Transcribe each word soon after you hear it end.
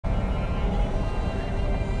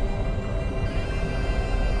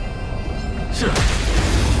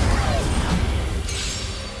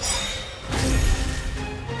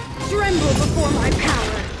before my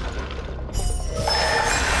power.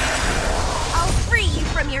 I'll free you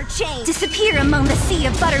from your chains. Disappear among the sea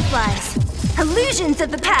of butterflies. Illusions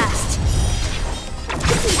of the past.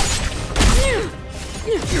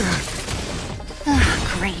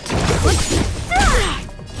 Great.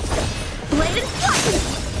 Bladed flux.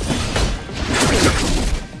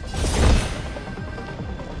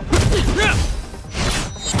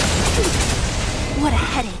 What a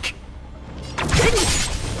headache.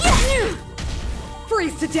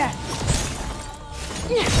 Freeze to death.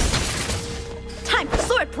 Time for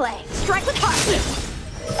swordplay. Strike with heart.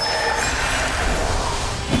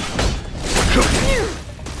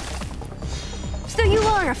 So you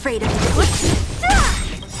are afraid of me.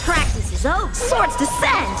 Practice is over. Swords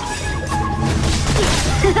descend.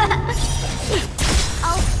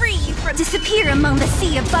 I'll free you from... Disappear among the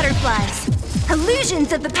sea of butterflies.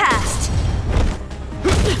 Illusions of the past.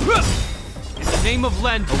 In the name of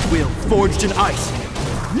Lend, a will forged in ice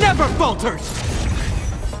never falters!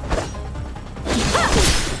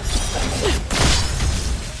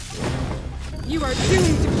 You are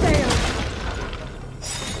doomed to fail.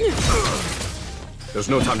 There's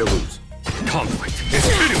no time to lose. Conflict is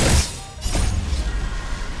pitiless!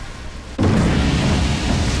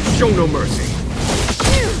 Show no mercy.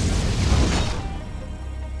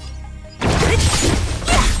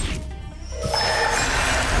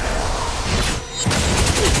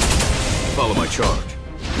 Follow my charge.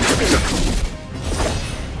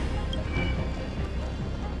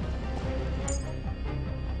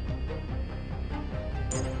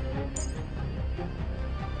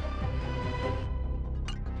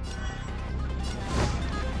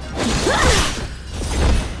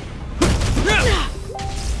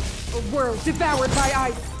 A world devoured by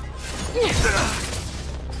ice.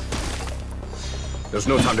 There's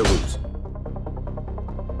no time to lose.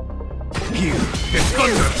 Here is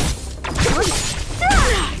thunder!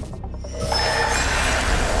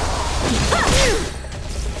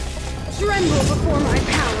 Tremble before my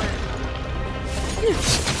power.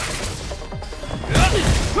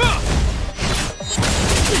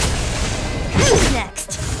 Who's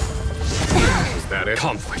next? Is that it?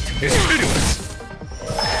 Conflict is pitiless!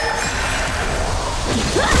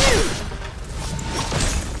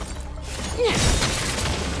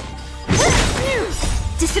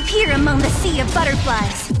 Disappear among the sea of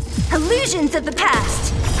butterflies. Illusions of the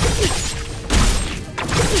past.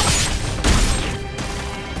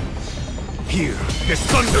 Here is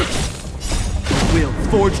thunder! Will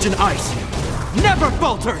forged in ice never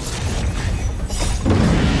falters!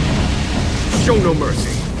 Show no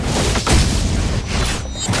mercy.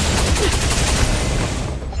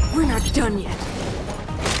 We're not done yet.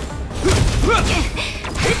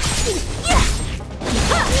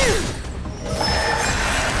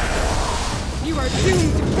 You are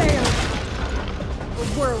doomed to fail.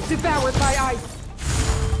 A world devoured by ice.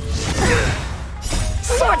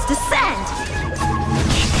 Swords descend!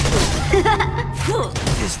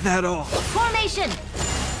 Is that all? Formation!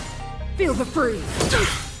 Feel the freeze.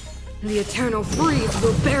 The eternal freeze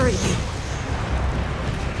will bury you.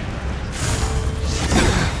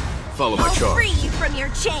 Follow my I'll charge. free you from your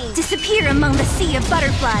chains. Disappear among the sea of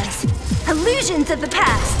butterflies. Illusions of the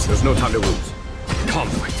past. There's no time to lose.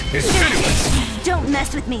 Conflict is pitiless! Don't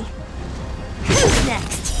mess with me. Who's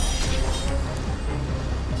next?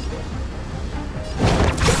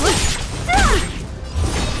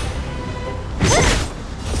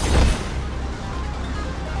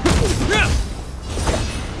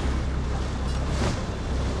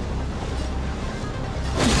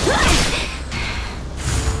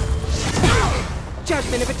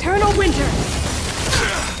 Judgment of eternal winter.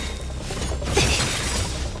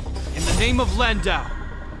 In the name of Landau,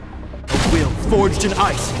 a will forged in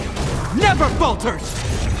ice never falters!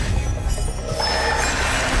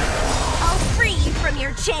 I'll free you from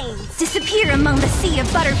your chains. Disappear among the sea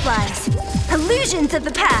of butterflies. Illusions of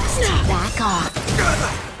the past. Back off.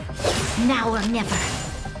 Now or never.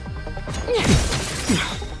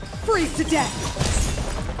 Freeze to death.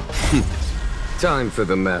 Time for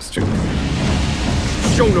the master.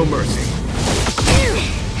 Show no mercy.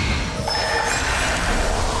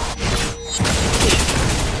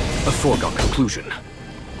 A foregone conclusion.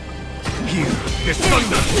 Here is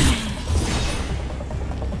thunder!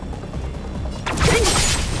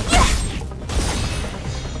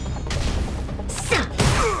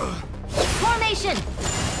 Formation!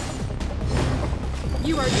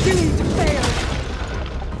 You are doomed to fail.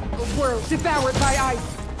 A world devoured by ice.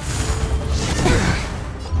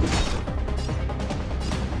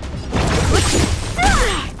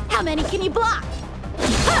 How many can you block?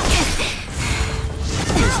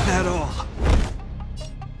 Is that all?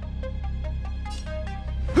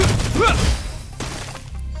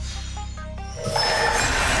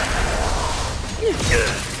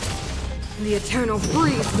 The eternal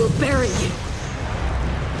freeze will bury you.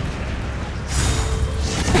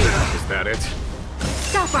 Is that it?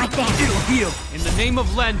 Stop right there! It'll heal in the name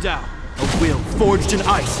of Landau. A will forged in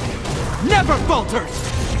ice never falters!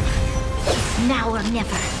 Now or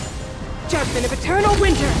never. Judgment of eternal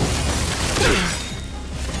winter.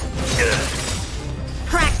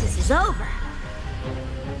 Practice is over.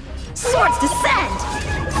 Swords descend!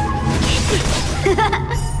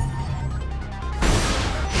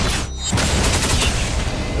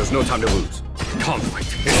 There's no time to lose.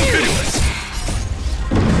 Conflict is pitiless.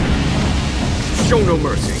 Show no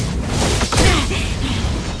mercy.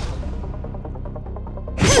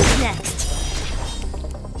 Who's next?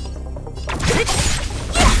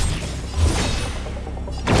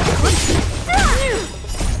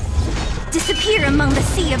 Disappear among the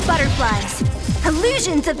sea of butterflies.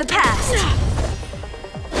 Illusions of the past.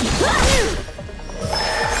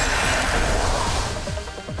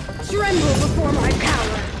 Tremble before my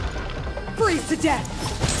power. Freeze to death.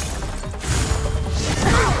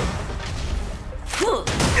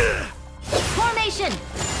 Formation!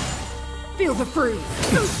 Feel the freeze.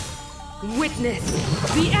 Witness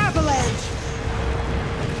the avalanche.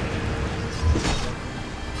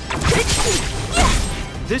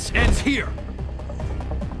 This ends here!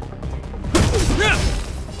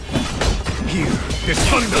 Here is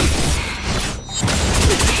thunder.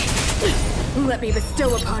 Let me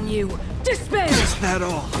bestow upon you despair. Is that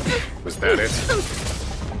all? Was that it?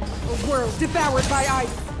 A world devoured by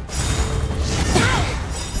ice.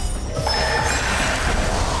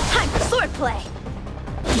 Time for swordplay!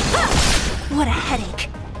 What a headache!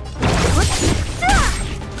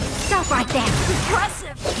 Stop right there!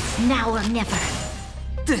 Impressive! Now or never.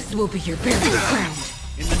 This will be your burial ground.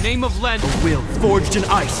 In the name of Landau, a will forged in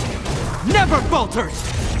ice never falters!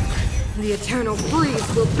 The eternal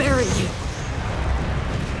freeze will bury you.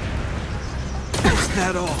 Is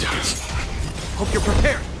that all? Hope you're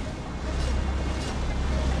prepared.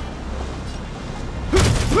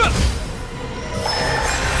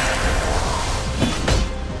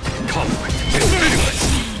 Conflict is pitiless.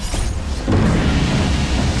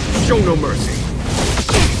 Show no mercy.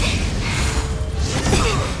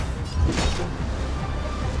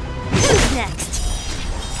 Who's next?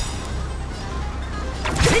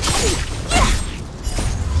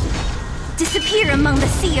 Disappear among the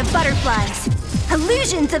sea of butterflies.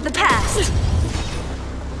 Illusions of the past.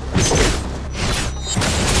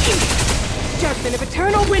 Judgment of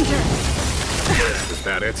eternal winter. Is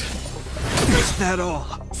that it? Is that all?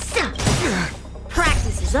 Stop.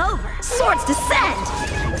 Practice is over. Swords descend.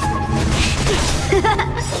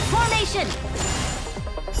 Formation.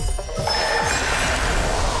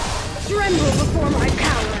 Tremble before my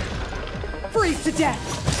power. Freeze to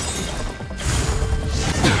death.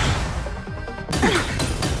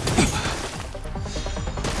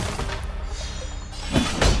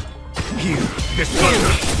 Here is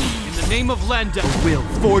thunder. In the name of Landau, a will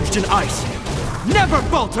forged in ice never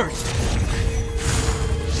falters!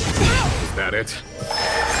 Is that it?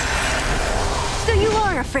 So you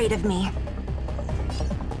are afraid of me.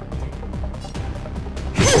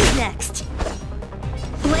 Who's next?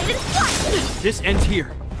 Bladed flight! This ends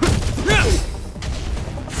here.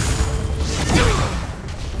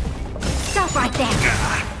 Stop right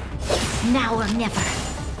there. Now or never.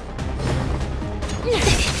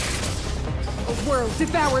 A world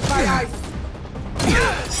devoured by ice.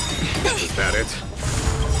 Is that it?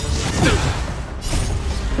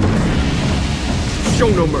 Show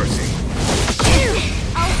no mercy.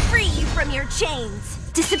 I'll free you from your chains.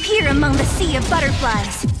 Disappear among the sea of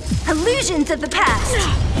butterflies. Illusions of the past.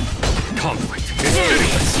 Conflict is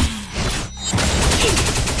pitiless.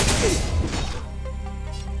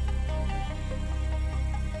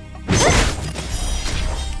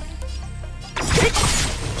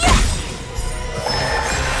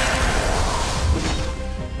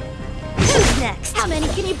 Who's next? How many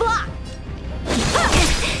can you block?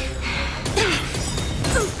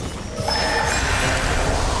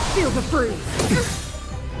 Feel the freeze.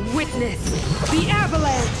 Witness the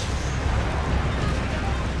avalanche.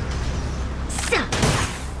 Stop.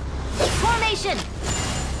 Formation.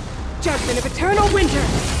 Judgment of eternal winter.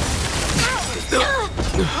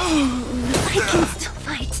 I can still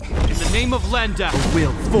fight. In the name of Landau, a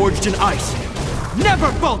will forged in ice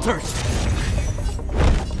never falters!